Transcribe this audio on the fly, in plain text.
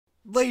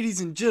Ladies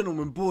and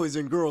gentlemen, boys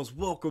and girls,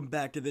 welcome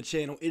back to the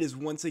channel. It is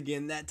once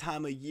again that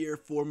time of year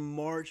for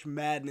March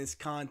Madness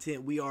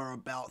content. We are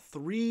about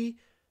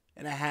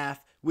 3.5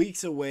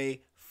 weeks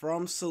away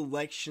from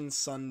Selection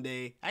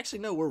Sunday. Actually,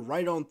 no, we're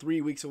right on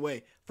 3 weeks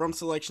away from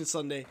Selection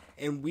Sunday,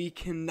 and we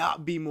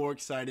cannot be more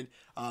excited.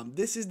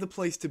 This is the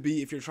place to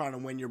be if you're trying to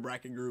win your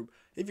bracket group.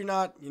 If you're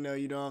not,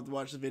 you don't have to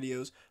watch the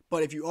videos.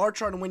 But if you are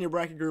trying to win your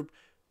bracket group,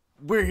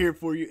 we're here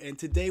for you, and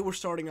today we're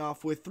starting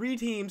off with 3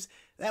 teams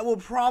that will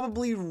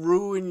probably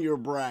ruin your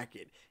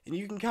bracket. And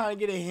you can kind of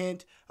get a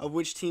hint of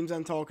which teams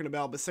I'm talking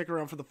about, but stick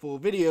around for the full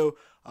video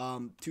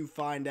to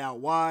find out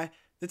why.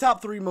 The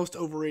top 3 most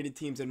overrated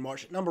teams in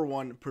March. Number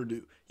 1,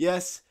 Purdue.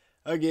 Yes,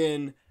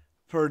 again,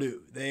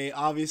 Purdue. They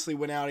obviously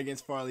went out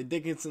against Farley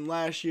Dickinson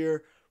last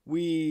year.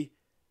 We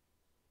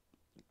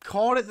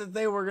called it that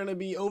they were going to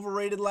be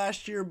overrated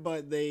last year,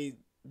 but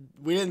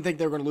we didn't think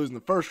they were going to lose in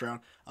the first round.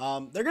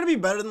 They're going to be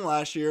better than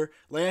last year.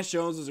 Lance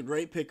Jones was a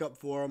great pickup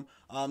for them.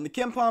 The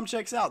KenPom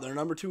checks out. They're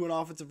number 2 in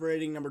offensive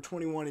rating, number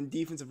 21 in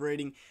defensive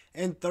rating,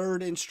 and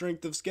 3rd in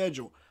strength of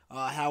schedule.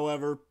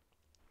 However,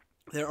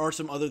 there are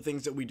some other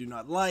things that we do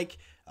not like,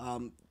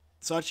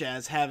 such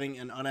as having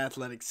an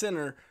unathletic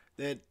center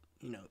that,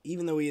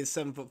 even though he is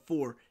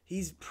 7'4",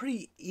 he's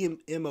pretty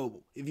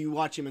immobile. If you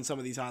watch him in some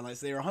of these highlights,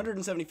 they are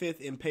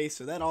 175th in pace,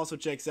 so that also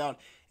checks out.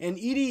 And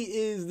Edey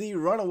is the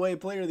runaway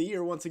player of the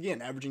year once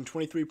again, averaging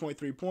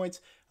 23.3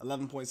 points,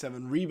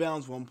 11.7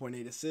 rebounds,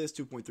 1.8 assists,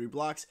 2.3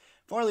 blocks.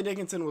 Farley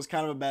Dickinson was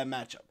kind of a bad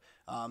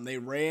matchup. They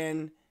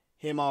ran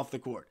him off the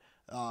court.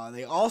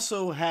 They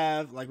also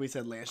have, like we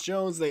said, Lance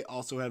Jones. They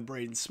also have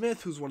Braden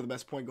Smith, who's one of the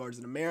best point guards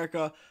in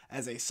America.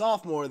 As a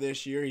sophomore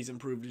this year, he's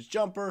improved his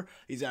jumper.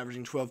 He's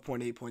averaging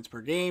 12.8 points per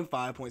game,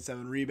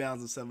 5.7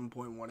 rebounds, and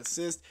 7.1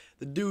 assists.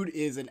 The dude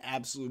is an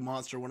absolute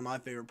monster, one of my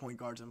favorite point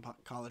guards in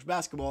college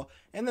basketball.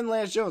 And then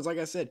Lance Jones, like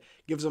I said,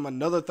 gives them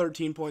another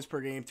 13 points per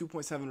game,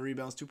 2.7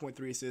 rebounds,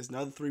 2.3 assists,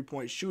 another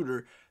 3-point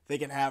shooter they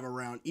can have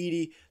around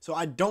Edey. So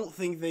I don't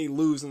think they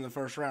lose in the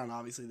first round,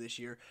 obviously, this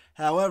year.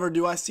 However,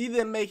 do I see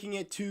them making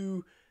it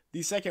to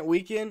the second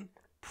weekend?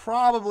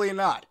 Probably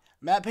not.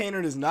 Matt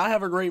Painter does not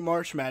have a great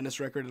March Madness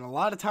record, and a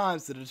lot of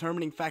times the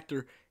determining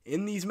factor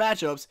in these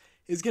matchups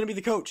is going to be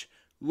the coach.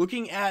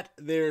 Looking at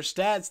their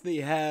stats, they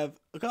have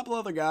a couple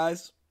other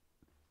guys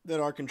that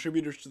are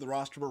contributors to the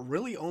roster, but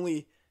really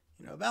only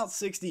about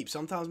 6 deep.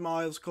 Sometimes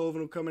Miles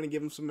Colvin will come in and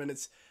give them some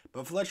minutes,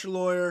 but Fletcher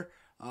Lawyer,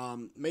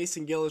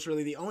 Mason Gillis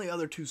really the only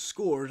other 2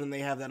 scorers, and they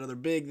have that other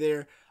big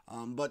there.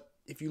 But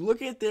if you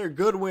look at their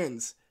good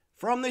wins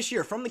from this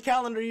year, from the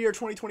calendar year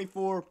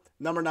 2024,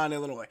 number 9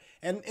 Illinois.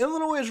 And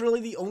Illinois is really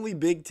the only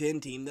Big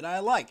Ten team that I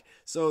like.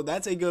 So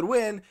that's a good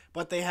win,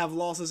 but they have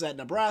losses at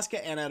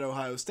Nebraska and at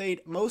Ohio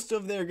State. Most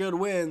of their good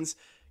wins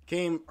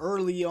came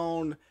early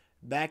on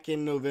back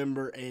in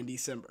November and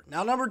December.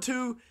 Now, number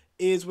 2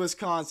 is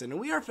Wisconsin,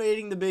 and we are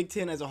fading the Big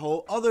Ten as a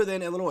whole, other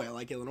than Illinois. I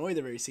like Illinois.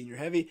 They're very senior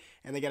heavy,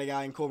 and they got a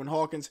guy in Coleman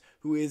Hawkins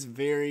who is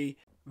very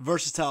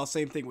versatile.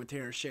 Same thing with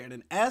Terrence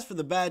Shannon. As for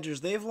the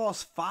Badgers, they've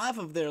lost 5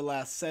 of their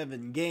last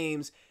 7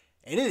 games,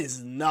 and it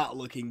is not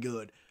looking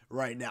good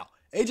right now.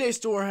 AJ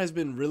Storr has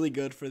been really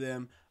good for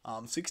them.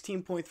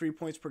 16.3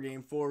 points per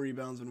game, 4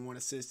 rebounds, and 1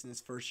 assist in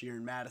his first year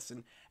in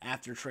Madison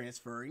after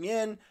transferring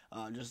in,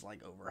 just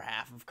like over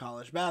half of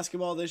college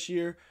basketball this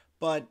year.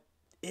 But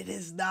it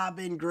has not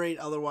been great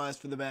otherwise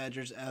for the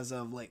Badgers as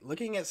of late.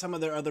 Looking at some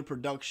of their other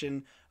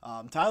production,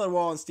 Tyler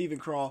Wall and Stephen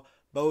Crawl,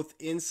 both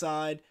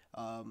inside,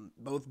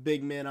 both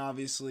big men,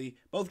 obviously,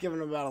 both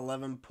giving about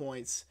 11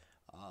 points,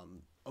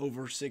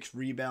 over 6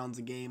 rebounds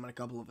a game, and a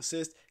couple of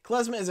assists.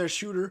 Klesma is their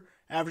shooter,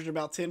 averaging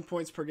about 10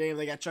 points per game.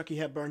 They got Chucky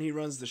Hepburn. He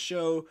runs the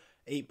show,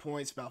 8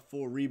 points, about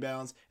 4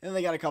 rebounds. And then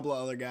they got a couple of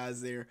other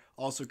guys there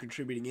also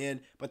contributing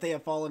in. But they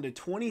have fallen to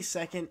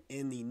 22nd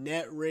in the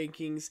net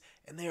rankings,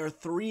 and they are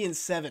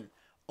 3-7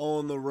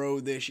 on the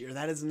road this year.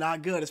 That is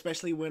not good,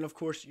 especially when, of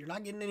course, you're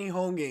not getting any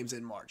home games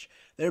in March.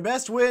 Their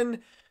best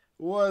win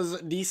was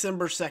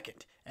December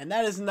 2nd, and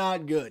that is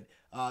not good.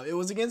 It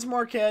was against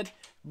Marquette,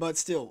 but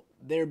still,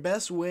 their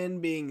best win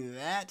being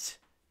that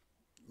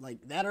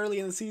early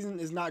in the season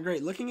is not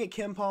great. Looking at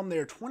KenPom, they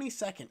are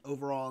 22nd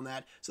overall in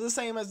that, so the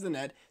same as the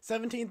net.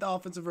 17th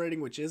offensive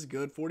rating, which is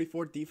good.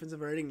 44th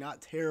defensive rating,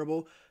 not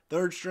terrible.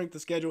 3rd strength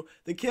of schedule.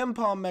 The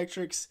KenPom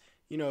metrics,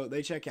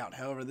 they check out.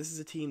 However, this is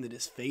a team that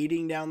is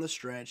fading down the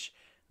stretch.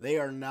 They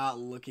are not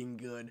looking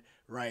good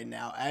right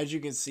now. As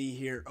you can see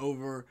here,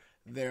 over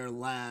their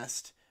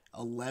last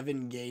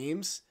 11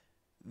 games,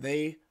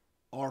 they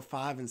are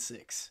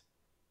 5-6,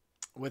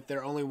 with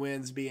their only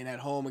wins being at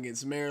home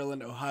against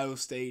Maryland, Ohio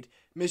State,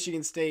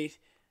 Michigan State,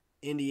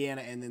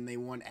 Indiana, and then they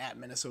won at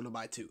Minnesota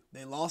by 2.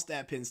 They lost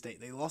at Penn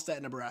State. They lost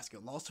at Nebraska.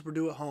 Lost to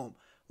Purdue at home.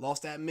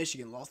 Lost at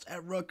Michigan. Lost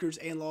at Rutgers,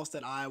 and lost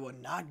at Iowa.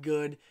 Not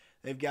good.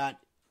 They've got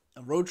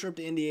a road trip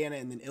to Indiana,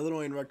 and then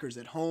Illinois and Rutgers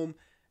at home,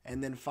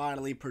 and then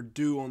finally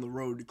Purdue on the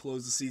road to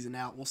close the season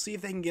out. We'll see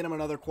if they can get them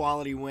another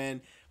quality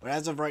win, but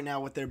as of right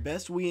now, with their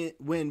best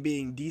win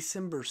being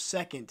December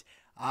 2nd,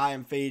 I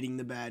am fading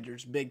the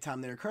Badgers big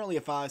time. They're currently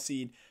a 5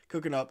 seed,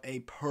 cooking up a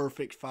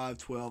perfect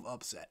 5-12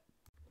 upset.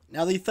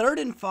 Now, the third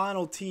and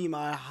final team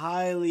I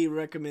highly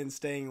recommend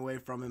staying away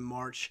from in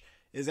March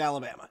is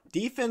Alabama.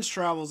 Defense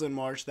travels in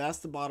March. That's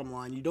the bottom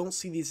line. You don't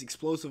see these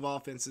explosive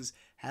offenses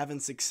having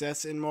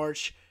success in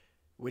March,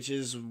 which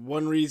is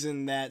one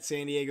reason that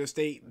San Diego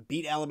State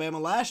beat Alabama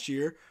last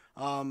year.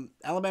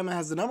 Alabama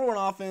has the number 1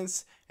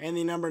 offense and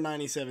the number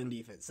 97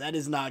 defense. That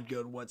is not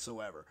good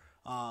whatsoever.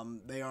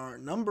 They are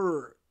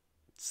number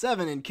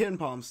 7 in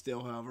KenPom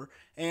still, however.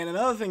 And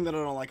another thing that I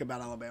don't like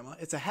about Alabama,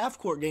 it's a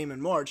half-court game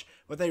in March,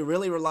 but they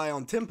really rely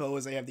on tempo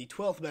as they have the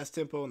 12th best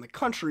tempo in the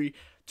country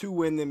to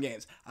win them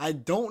games. I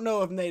don't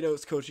know if Nate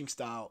Oates' coaching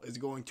style is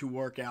going to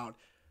work out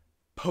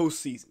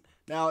postseason.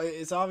 Now,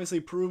 it's obviously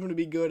proven to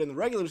be good in the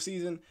regular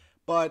season,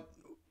 but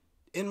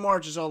in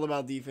March, it's all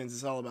about defense.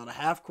 It's all about a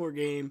half-court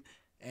game,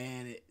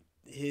 and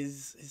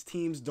his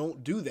teams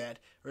don't do that,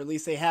 or at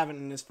least they haven't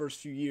in his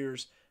first few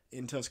years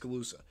in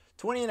Tuscaloosa.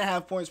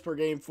 20.5 points per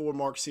game for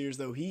Mark Sears,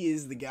 though. He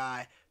is the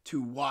guy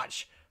to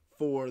watch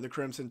for the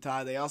Crimson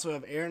Tide. They also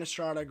have Aaron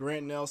Estrada,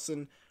 Grant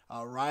Nelson,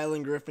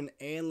 Rylan Griffin,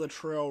 and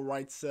Latrell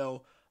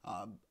Wrightsell,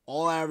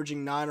 all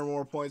averaging 9 or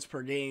more points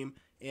per game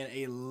in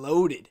a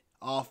loaded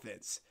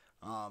offense.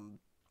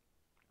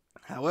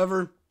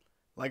 However,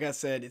 like I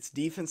said, it's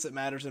defense that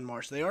matters in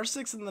March. They are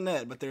 6th in the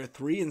net, but they're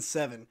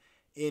 3-7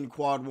 in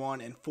Quad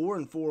 1 and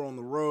 4-4 on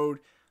the road,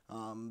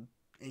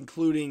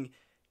 including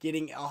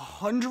getting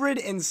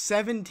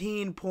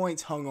 117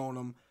 points hung on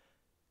them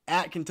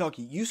at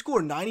Kentucky. You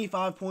score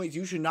 95 points,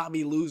 you should not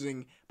be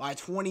losing by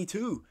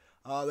 22.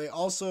 They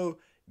also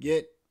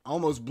get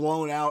almost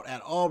blown out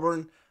at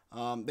Auburn.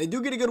 They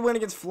do get a good win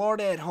against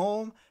Florida at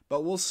home,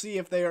 but we'll see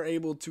if they are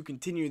able to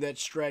continue that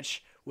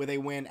stretch with a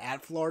win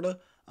at Florida.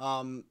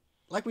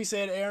 Like we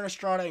said, Aaron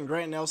Estrada and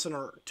Grant Nelson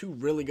are 2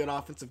 really good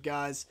offensive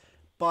guys,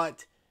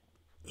 but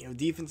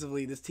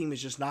defensively, this team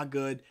is just not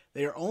good.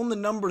 They are on the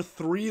number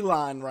 3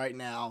 line right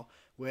now,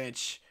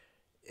 which,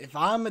 if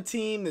I'm a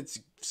team that's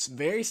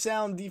very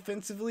sound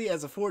defensively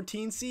as a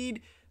 14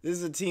 seed, this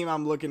is a team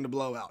I'm looking to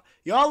blow out.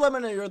 Y'all let me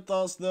know your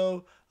thoughts,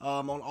 though,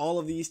 on all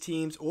of these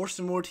teams or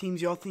some more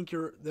teams y'all think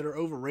that are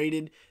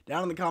overrated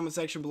down in the comment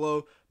section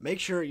below. Make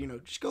sure,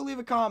 just go leave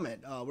a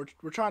comment.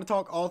 We're trying to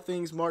talk all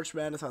things March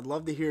Madness. I'd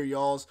love to hear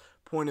y'all's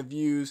point of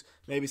views,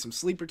 maybe some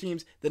sleeper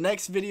teams. The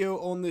next video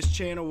on this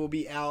channel will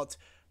be out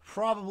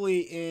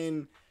probably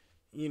in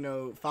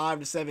 5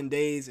 to 7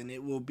 days, and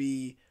it will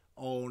be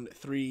on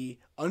 3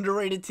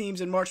 underrated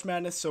teams in March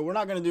Madness. So we're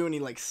not going to do any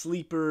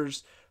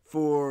sleepers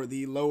for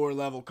the lower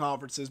level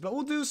conferences, but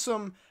we'll do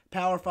some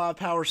Power 5,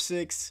 Power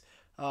 6,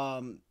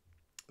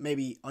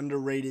 maybe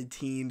underrated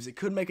teams. It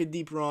could make a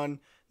deep run,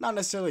 not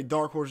necessarily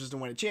dark horses to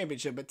win a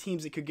championship, but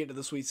teams that could get to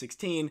the Sweet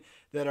 16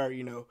 that are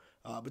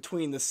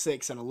between the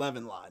 6 and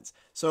 11 lines.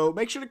 So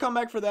make sure to come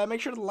back for that.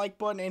 Make sure to like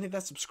button and hit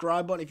that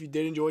subscribe button if you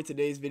did enjoy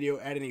today's video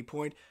at any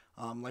point.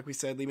 Like we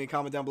said, leave me a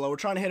comment down below. We're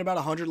trying to hit about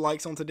 100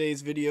 likes on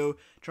today's video,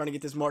 trying to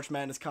get this March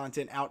Madness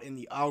content out in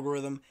the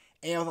algorithm.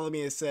 And with all that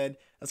being said,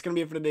 that's going to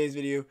be it for today's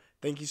video.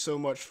 Thank you so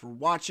much for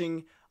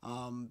watching.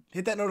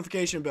 Hit that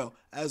notification bell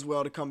as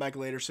well to come back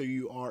later so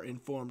you are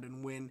informed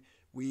and when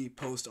we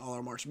post all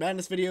our March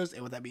Madness videos.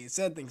 And with that being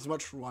said, thanks so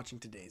much for watching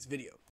today's video.